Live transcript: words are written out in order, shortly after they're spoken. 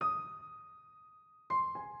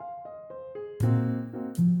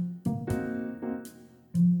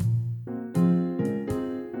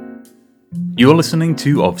You're listening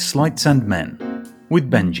to Of Sleights and Men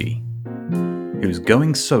with Benji, who's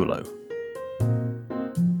going solo.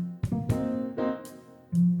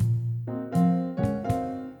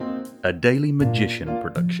 A Daily Magician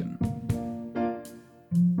production.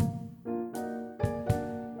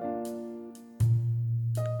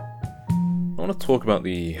 I want to talk about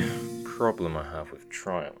the problem I have with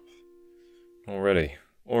Triumph. Already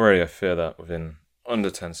I fear that within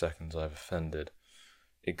under 10 seconds I've offended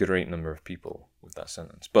a great number of people with that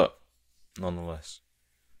sentence. But, nonetheless,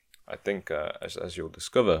 I think, as you'll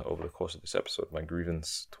discover over the course of this episode, my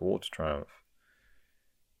grievance towards Triumph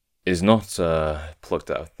is not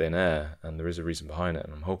plucked out of thin air, and there is a reason behind it,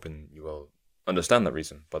 and I'm hoping you will understand that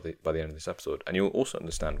reason by the end of this episode, and you'll also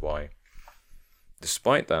understand why,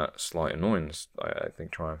 despite that slight annoyance, I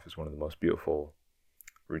think Triumph is one of the most beautiful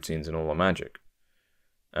routines in all of Magic.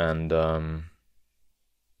 And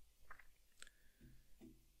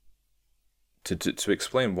to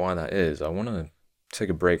explain why that is, I want to take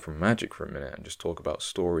a break from Magic for a minute and just talk about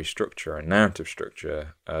story structure and narrative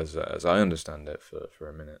structure as I understand it for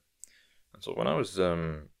a minute. And so when I was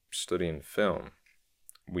studying film,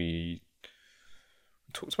 we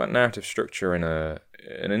talked about narrative structure in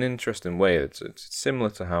an interesting way. It's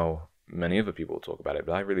similar to how many other people talk about it,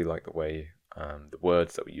 but I really like the way the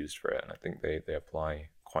words that we used for it, and I think they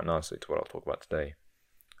apply quite nicely to what I'll talk about today.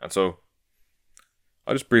 And so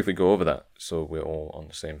I'll just briefly go over that so we're all on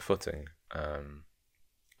the same footing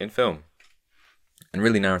in film, and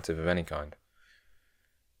really narrative of any kind.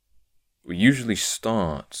 We usually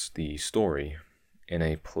start the story in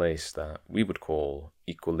a place that we would call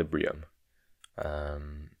equilibrium.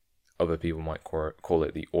 Other people might call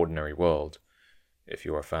it the ordinary world, if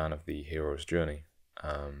you're a fan of the hero's journey.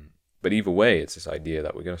 But either way, it's this idea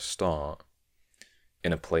that we're going to start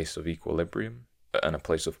in a place of equilibrium and a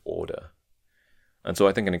place of order. And so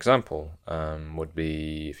I think an example would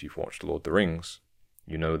be, if you've watched Lord of the Rings,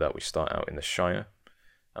 you know that we start out in the Shire,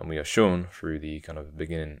 and we are shown through the kind of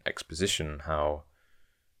beginning exposition how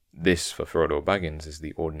this, for Frodo Baggins, is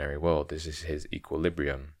the ordinary world. This is his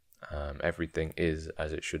equilibrium. Everything is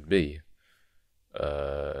as it should be,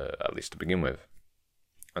 at least to begin with.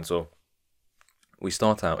 And so we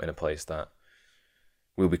start out in a place that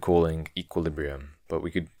we'll be calling equilibrium, but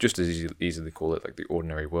we could just as easily call it like the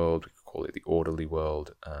ordinary world. We could call it the orderly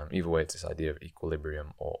world. Either way, it's this idea of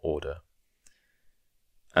equilibrium or order.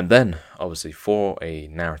 And then, obviously, for a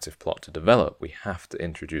narrative plot to develop, we have to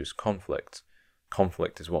introduce conflict.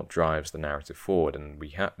 Conflict is what drives the narrative forward, and we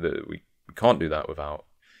can't do that without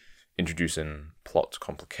introducing plot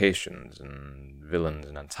complications and villains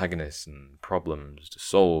and antagonists and problems to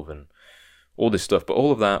solve and all this stuff. But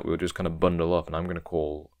all of that we'll just kind of bundle up, and I'm going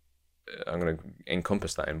to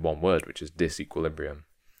encompass that in one word, which is disequilibrium.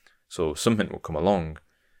 So something will come along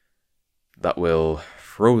that will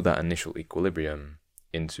throw that initial equilibrium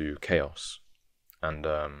into chaos, and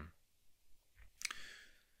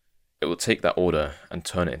it will take that order and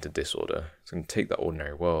turn it into disorder. It's going to take that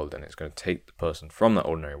ordinary world, and it's going to take the person from that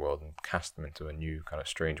ordinary world and cast them into a new kind of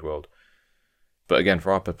strange world. But again,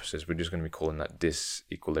 for our purposes, we're just going to be calling that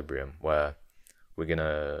disequilibrium, where we're going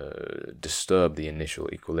to disturb the initial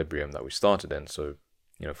equilibrium that we started in. So,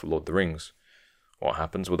 for Lord of the Rings, what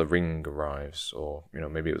happens? Well, the ring arrives, or,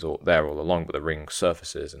 maybe it was all there all along, but the ring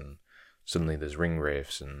surfaces, and suddenly there's ring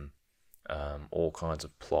wraiths and all kinds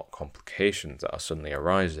of plot complications that are suddenly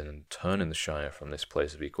arising and turning the Shire from this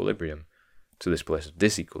place of equilibrium to this place of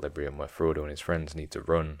disequilibrium, where Frodo and his friends need to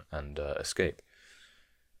run and escape.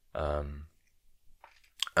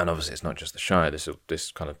 And obviously it's not just the Shire.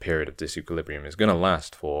 This kind of period of disequilibrium is going to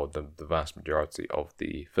last for the vast majority of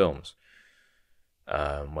the films,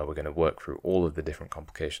 where we're going to work through all of the different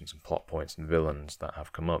complications and plot points and villains that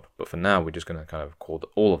have come up. But for now, we're just going to kind of call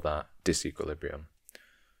all of that disequilibrium.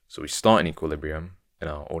 So we start in equilibrium in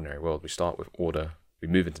our ordinary world. We start with order. We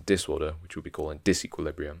move into disorder, which we'll be calling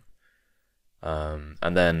disequilibrium.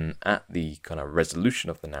 And then at the kind of resolution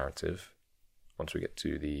of the narrative, once we get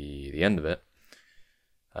to the end of it,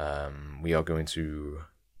 we are going to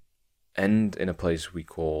end in a place we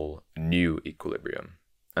call new equilibrium.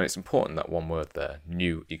 And it's important, that one word there,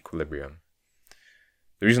 new equilibrium.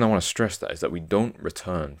 The reason I want to stress that is that we don't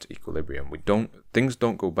return to equilibrium. Things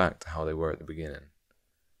don't go back to how they were at the beginning.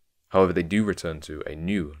 However, they do return to a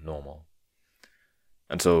new normal.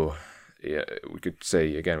 And so, we could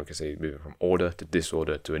say moving from order to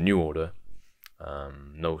disorder to a new order.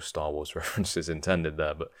 No Star Wars references intended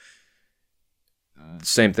there, but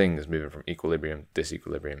same thing as moving from equilibrium,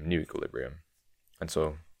 disequilibrium, new equilibrium. And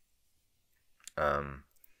so,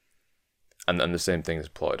 and the same thing is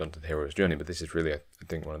plotted onto the hero's journey, but this is really, I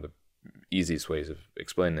think, one of the easiest ways of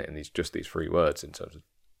explaining it in these 3 words, in terms of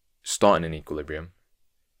starting in equilibrium,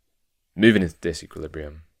 moving into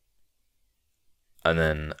disequilibrium, and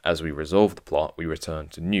then as we resolve the plot, we return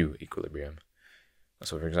to new equilibrium.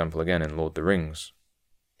 So, for example, again in Lord of the Rings,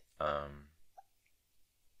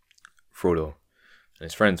 Frodo and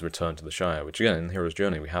his friends return to the Shire, which again in the hero's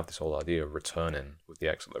journey we have this whole idea of returning with the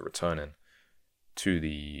Exiled, returning to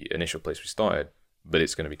the initial place we started, but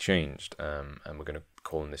it's going to be changed, and we're going to be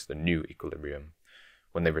calling this the new equilibrium.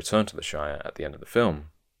 When they return to the Shire at the end of the film,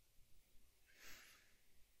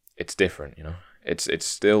 it's different, you know. It's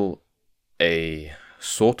still a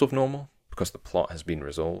sort of normal, because the plot has been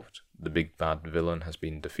resolved, the big bad villain has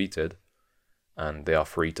been defeated, and they are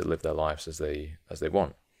free to live their lives as they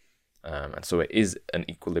want. And so it is an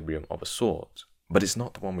equilibrium of a sort, but it's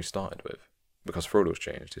not the one we started with, because Frodo's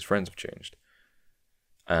changed, his friends have changed.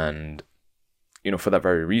 And, you know, for that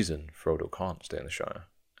very reason, Frodo can't stay in the Shire,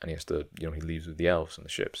 and he has to, you know, he leaves with the elves and the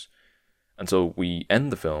ships. And so we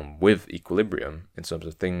end the film with equilibrium, in terms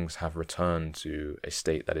of things have returned to a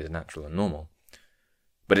state that is natural and normal.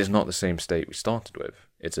 But it's not the same state we started with.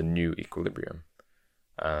 It's a new equilibrium.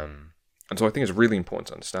 And so I think it's really important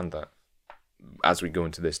to understand that as we go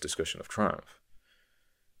into this discussion of triumph.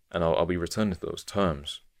 And I'll be returning to those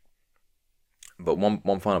terms. But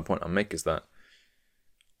one final point I'll make is that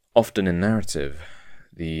often in narrative,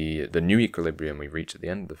 the new equilibrium we reach at the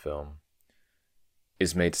end of the film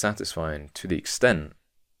is made satisfying to the extent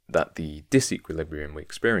that the disequilibrium we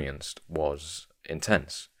experienced was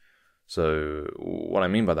intense. So what I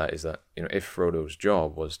mean by that is that, you know, if Frodo's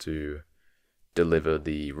job was to deliver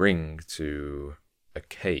the ring to a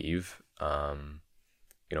cave,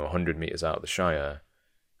 100 meters out of the Shire,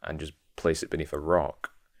 and just place it beneath a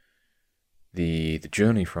rock, the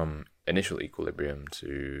journey from initial equilibrium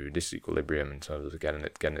to disequilibrium, in terms of getting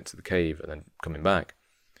it to the cave and then coming back,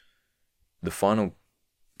 the final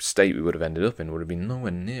state we would have ended up in would have been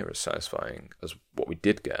nowhere near as satisfying as what we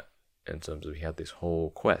did get, in terms of we had this whole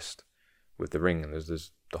quest with the ring, and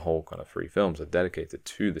there's the whole kind of 3 films are dedicated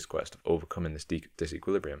to this quest of overcoming this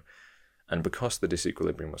disequilibrium. And because the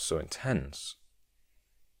disequilibrium was so intense,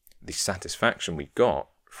 the satisfaction we got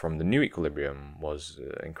from the new equilibrium was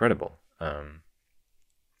incredible. And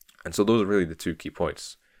so those are really the 2 key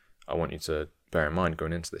points I want you to bear in mind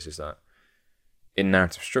going into this, is that in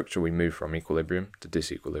narrative structure, we move from equilibrium to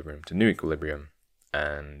disequilibrium to new equilibrium,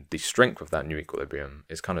 and the strength of that new equilibrium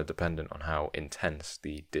is kind of dependent on how intense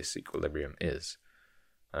the disequilibrium is.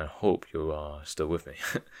 And I hope you are still with me.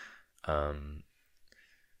 I'm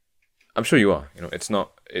sure you are. You know, it's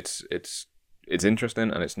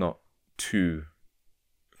interesting, and it's not too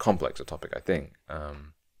complex a topic, I think. I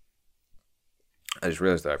just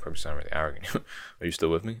realized that I probably sound really arrogant. Are you still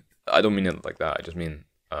with me? I don't mean it like that. I just mean,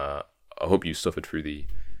 I hope you suffered through the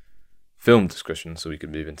film discussion so we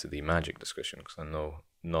could move into the magic discussion, because I know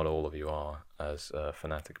not all of you are as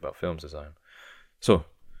fanatic about films as I am. So,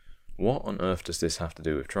 what on earth does this have to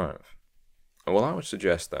do with Triumph? Well, I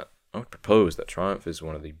would propose that Triumph is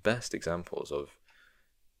one of the best examples of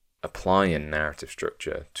applying narrative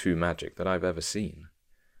structure to magic that I've ever seen.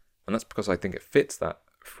 And that's because I think it fits that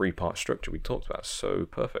 3-part structure we talked about so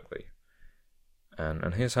perfectly.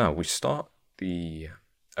 And here's how. We start the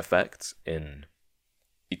effects in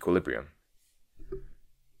equilibrium,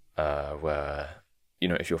 where, you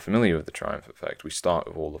know, if you're familiar with the Triumph effect, we start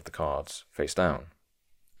with all of the cards face down,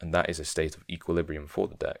 and that is a state of equilibrium for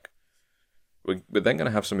the deck. We're then going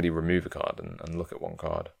to have somebody remove a card and look at one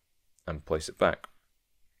card and place it back.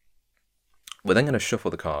 We're then going to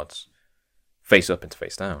shuffle the cards face up into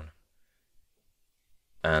face down.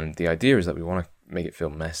 And the idea is that we want to make it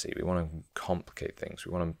feel messy. We want to complicate things.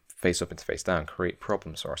 We want to face up into face down, create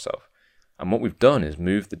problems for ourselves. And what we've done is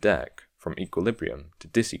move the deck from equilibrium to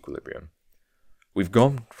disequilibrium. We've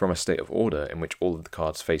gone from a state of order in which all of the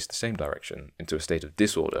cards face the same direction into a state of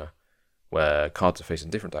disorder, where cards are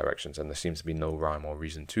facing different directions and there seems to be no rhyme or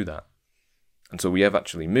reason to that. And so we have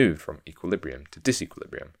actually moved from equilibrium to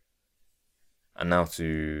disequilibrium. And now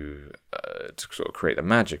to sort of create the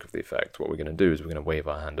magic of the effect, what we're going to do is we're going to wave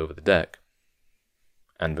our hand over the deck,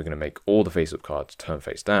 and we're going to make all the face-up cards turn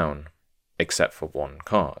face down, except for one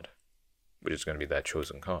card, which is going to be their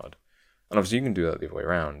chosen card. And obviously you can do that the other way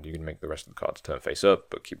around. You can make the rest of the cards turn face up,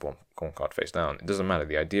 but keep one card face down. It doesn't matter.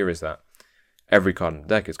 The idea is that every card in the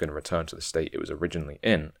deck is going to return to the state it was originally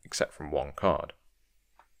in, except from one card.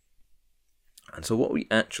 And so what we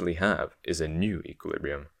actually have is a new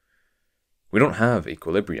equilibrium. We don't have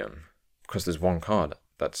equilibrium because there's one card.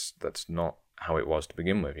 That's not how it was to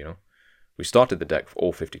begin with, you know. We started the deck with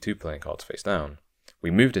all 52 playing cards face down.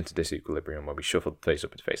 We moved into disequilibrium where we shuffled face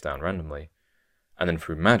up and face down randomly. And then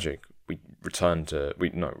through magic,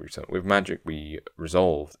 with magic we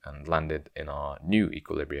resolved and landed in our new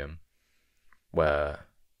equilibrium, where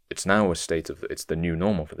it's now a state of, it's the new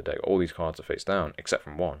normal for the deck. All these cards are face down except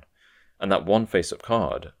from one, and that one face up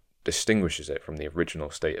card distinguishes it from the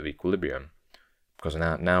original state of equilibrium, because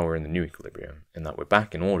now we're in the new equilibrium, in that we're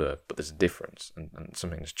back in order, but there's a difference, and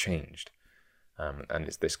something has changed, and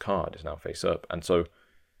it's this card is now face up. And so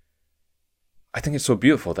I think it's so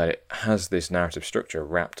beautiful that it has this narrative structure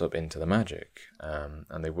wrapped up into the magic,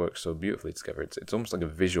 and they work so beautifully together. It's almost like a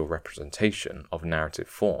visual representation of narrative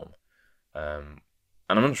form, and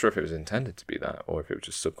I'm not sure if it was intended to be that, or if it was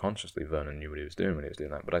just subconsciously Vernon knew what he was doing when he was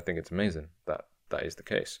doing that, but I think it's amazing that that is the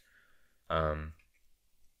case.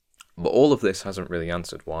 But all of this hasn't really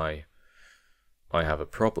answered why I have a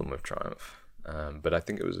problem with Triumph, but I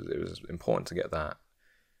think it was important to get that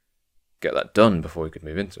done before we could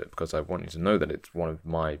move into it, because I want you to know that it's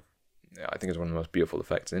I think it's one of the most beautiful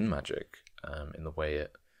effects in Magic, in the way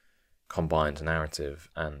it combines narrative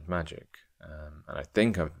and magic, and I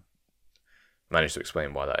think I've managed to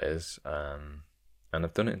explain why that is, and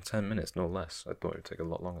I've done it in 10 minutes, no less. I thought it would take a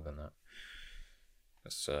lot longer than that.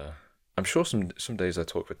 I'm sure some days I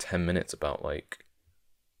talk for 10 minutes about like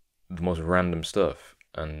the most random stuff,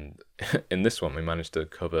 and in this one we managed to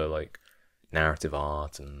cover like narrative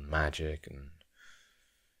art and magic and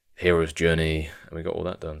hero's journey, and we got all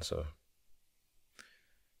that done, so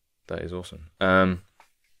that is awesome.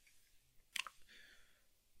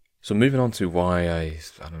 So moving on to why I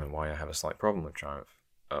don't know why I have a slight problem with Triumph,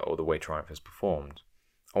 or the way Triumph has performed.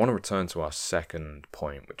 I want to return to our second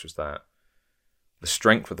point, which was that the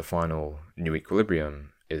strength of the final new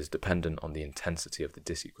equilibrium is dependent on the intensity of the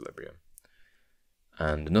disequilibrium.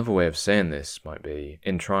 And another way of saying this might be,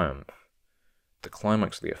 in Triumph, the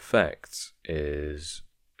climax of the effect is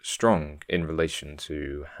strong in relation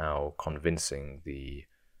to how convincing the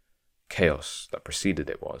chaos that preceded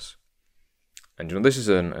it was. And this is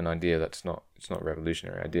an idea that's not a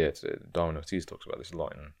revolutionary idea. Darwin Ortiz talks about this a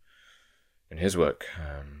lot in his work.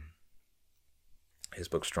 His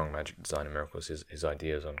book Strong Magic, Design and Miracles, his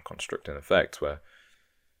ideas on constructing effects, where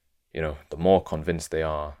the more convinced they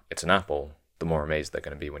are it's an apple, the more amazed they're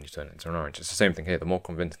going to be when you turn it into an orange. It's the same thing here. The more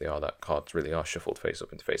convinced they are that cards really are shuffled face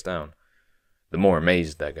up into face down, the more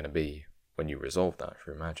amazed they're going to be when you resolve that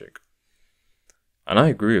through magic. And I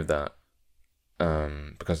agree with that,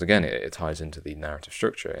 because again, it ties into the narrative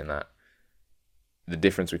structure, in that the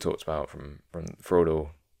difference we talked about from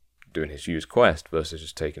Frodo doing his huge quest versus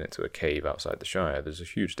just taking it to a cave outside the Shire, there's a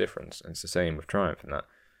huge difference. And it's the same with Triumph, in that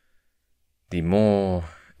the more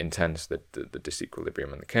intense the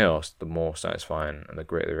disequilibrium and the chaos, the more satisfying and the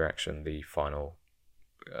greater the reaction the final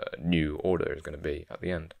new order is going to be at the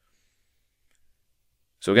end.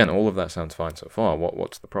 So again, all of that sounds fine so far.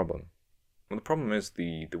 What's the problem? Well, the problem is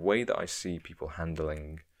the way that I see people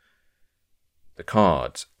handling the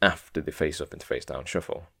cards after the face up into face down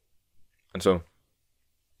shuffle. And so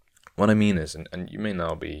what I mean is, and you may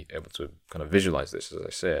now be able to kind of visualize this as I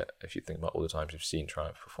say it, if you think about all the times you've seen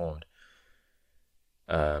Triumph performed.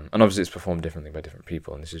 And obviously it's performed differently by different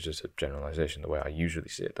people, and this is just a generalization. The way I usually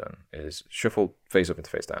see it done is shuffled face up into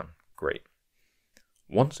face down. Great.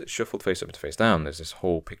 Once it's shuffled face up into face down, there's this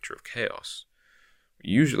whole picture of chaos. What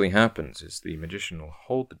usually happens is the magician will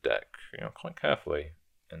hold the deck, quite carefully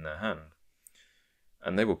in their hand,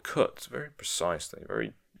 and they will cut very precisely,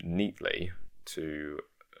 very neatly to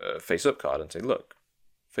a face-up card and say, look,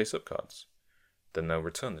 face-up cards. Then they'll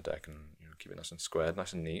return the deck and keep it nice and squared,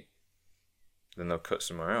 nice and neat. Then they'll cut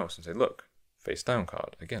somewhere else and say, look, face-down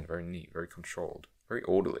card. Again, very neat, very controlled, very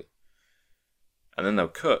orderly. And then they'll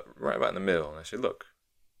cut right about in the middle and they say, look,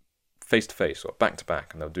 face-to-face or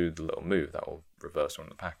back-to-back, and they'll do the little move that will reverse one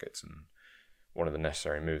of the packets and one of the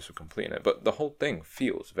necessary moves for completing it. But the whole thing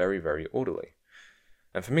feels very, very orderly.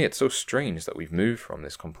 And for me, it's so strange that we've moved from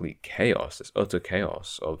this complete chaos, this utter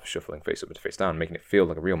chaos of shuffling face up and face down, making it feel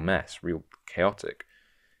like a real mess, real chaotic,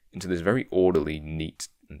 into this very orderly, neat,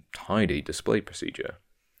 and tidy display procedure.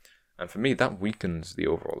 And for me, that weakens the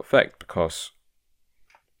overall effect, because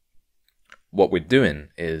what we're doing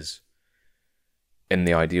is, in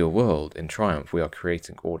the ideal world, in Triumph, we are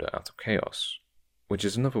creating order out of chaos, which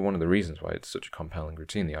is another one of the reasons why it's such a compelling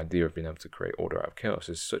routine. The idea of being able to create order out of chaos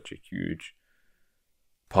is such a huge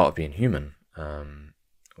part of being human. I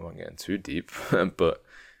won't get in too deep, but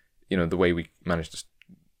the way we manage to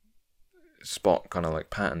spot kind of like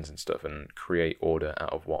patterns and stuff and create order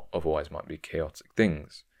out of what otherwise might be chaotic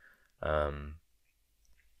things. The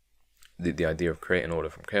idea of creating order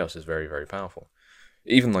from chaos is very, very powerful.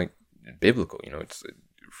 Even biblical, it's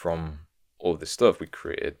from all this stuff we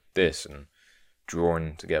created this, and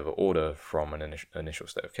drawing together order from an initial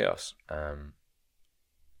state of chaos. I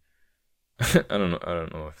don't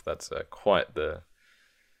know if that's quite the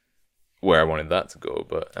where I wanted that to go,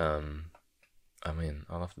 but I mean,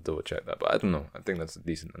 I'll have to double check that. But I don't know. I think that's a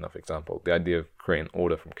decent enough example. The idea of creating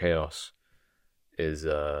order from chaos is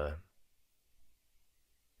a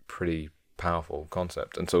pretty powerful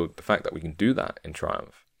concept, and so the fact that we can do that in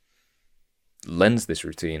Triumph lends this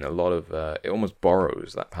routine a lot of. It almost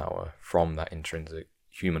borrows that power from that intrinsic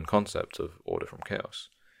human concept of order from chaos,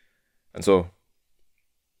 and so.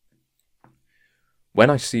 When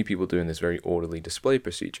I see people doing this very orderly display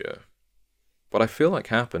procedure, what I feel like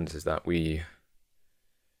happens is that we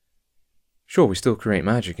still create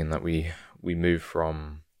magic in that we move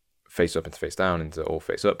from face up into face down into all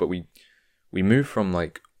face up, but we move from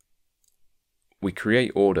we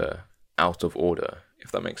create order out of order,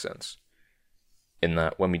 if that makes sense. In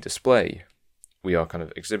that when we display, we are kind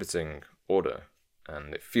of exhibiting order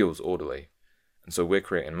and it feels orderly. And so we're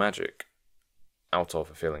creating magic out of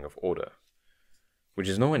a feeling of order, which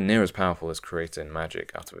is nowhere near as powerful as creating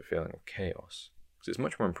magic out of a feeling of chaos. Because it's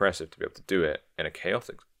much more impressive to be able to do it in a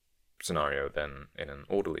chaotic scenario than in an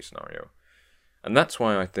orderly scenario. And that's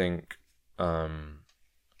why I think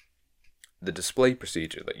the display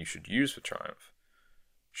procedure that you should use for Triumph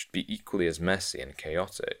should be equally as messy and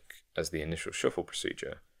chaotic as the initial shuffle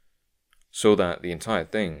procedure, so that the entire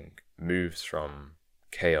thing moves from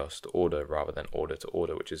chaos to order rather than order to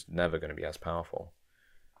order, which is never going to be as powerful.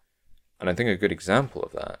 And I think a good example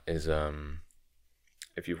of that is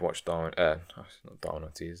if you've watched Danny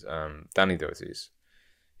Doherty's,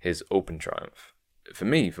 his Open Triumph. For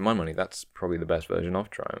my money, that's probably the best version of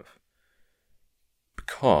Triumph.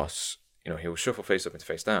 Because, he'll shuffle face up and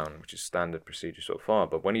face down, which is standard procedure so far,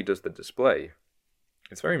 but when he does the display,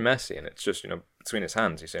 it's very messy, and it's just, between his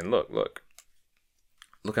hands, he's saying, look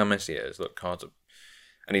how messy it is, look, cards are...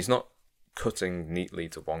 And he's not cutting neatly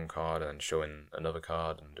to one card and then showing another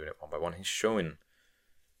card and doing it one by one. He's showing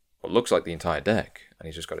what looks like the entire deck, and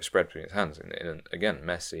he's just got it spread between his hands in an, again,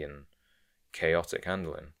 messy and chaotic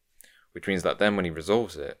handling, which means that then when he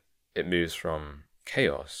resolves it, it moves from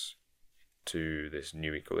chaos to this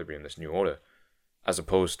new equilibrium, this new order, as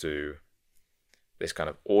opposed to this kind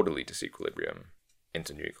of orderly disequilibrium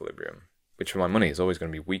into new equilibrium, which for my money is always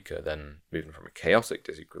going to be weaker than moving from a chaotic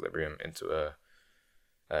disequilibrium into a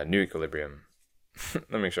new equilibrium.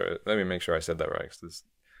 Let me make sure I said that right, because there's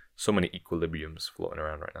so many equilibriums floating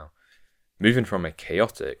around right now. Moving from a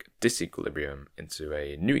chaotic disequilibrium into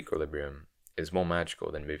a new equilibrium is more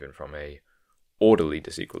magical than moving from a orderly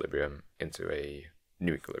disequilibrium into a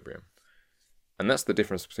new equilibrium. And that's the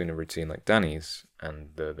difference between a routine like Danny's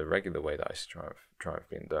and the regular way that I see Triumph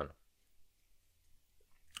being done.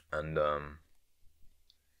 And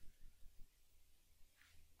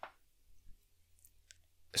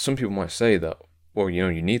some people might say that, well,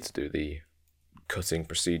 you need to do the cutting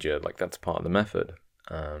procedure, like that's part of the method.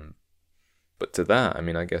 But to that,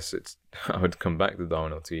 I guess I would come back to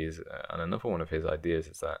Darwin Ortiz, and another one of his ideas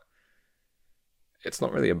is that it's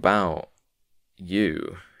not really about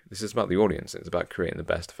you. This is about the audience. It's about creating the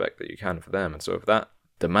best effect that you can for them. And so if that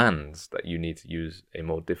demands that you need to use a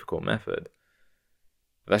more difficult method,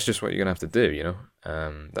 that's just what you're going to have to do,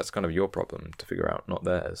 That's kind of your problem to figure out, not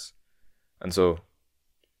theirs. And so...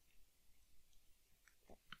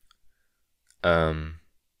 and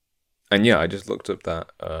yeah, I just looked up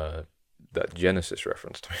that Genesis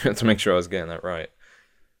reference to make sure I was getting that right.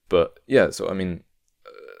 But yeah, so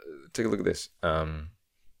take a look at this.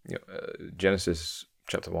 Genesis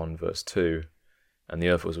chapter 1 verse 2, and the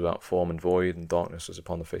earth was without form and void, and darkness was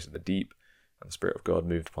upon the face of the deep, and the Spirit of God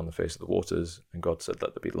moved upon the face of the waters, and God said,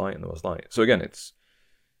 let there be light, and there was light. So again, it's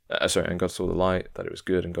and God saw the light, that it was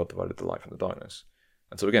good, and God divided the light from the darkness.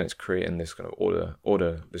 And so again, it's creating this kind of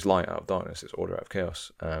order, this light out of darkness, this order out of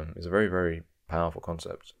chaos. Is a very, very powerful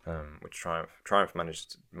concept, which Triumph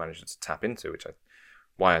manages to tap into,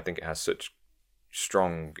 why I think it has such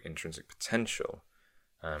strong intrinsic potential.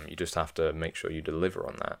 You just have to make sure you deliver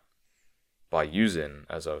on that by using,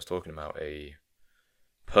 as I was talking about, a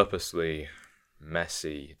purposely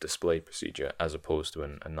messy display procedure as opposed to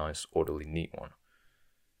a nice, orderly, neat one.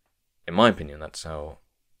 In my opinion, that's how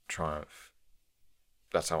I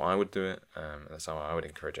would do it. That's how I would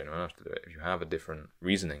encourage anyone else to do it. If you have a different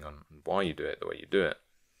reasoning on why you do it the way you do it,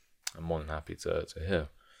 I'm more than happy to hear.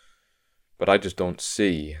 But I just don't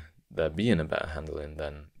see there being a better handling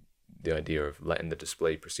than the idea of letting the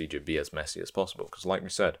display procedure be as messy as possible. Because like we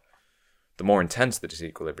said, the more intense the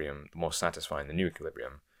disequilibrium, the more satisfying the new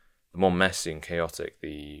equilibrium. The more messy and chaotic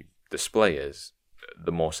the display is,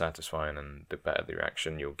 the more satisfying and the better the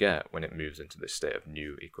reaction you'll get when it moves into this state of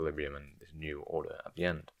new equilibrium and this new order at the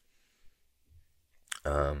end.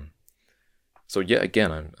 So yet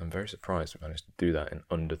again, I'm very surprised we managed to do that in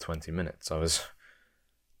under 20 minutes. I was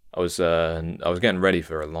getting ready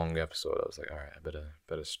for a long episode. I was like, all right, I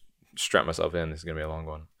better strap myself in. This is gonna be a long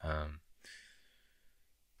one.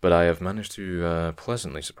 But I have managed to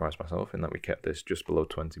pleasantly surprise myself in that we kept this just below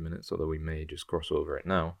 20 minutes, although we may just cross over it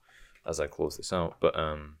now as I close this out. But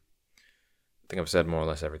I think I've said more or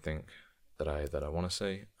less everything that I want to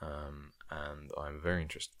say, and I'm very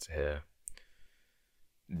interested to hear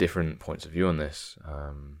different points of view on this.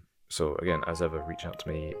 So again, as ever, reach out to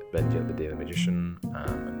me, Benji at The Daily Magician,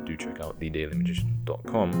 and do check out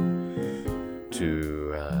thedailymagician.com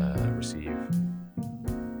to receive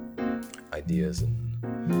ideas and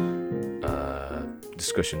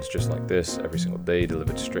discussions just like this every single day,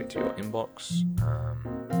 delivered straight to your inbox.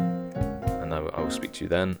 And I will speak to you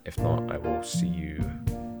then. If not, I will see you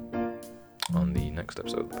on the next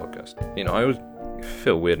episode of the podcast. I always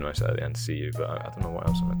feel weird when I say at the end, see you, but I don't know what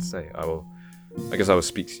else I'm meant to say. I guess I will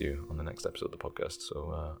speak to you on the next episode of the podcast.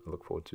 So I look forward to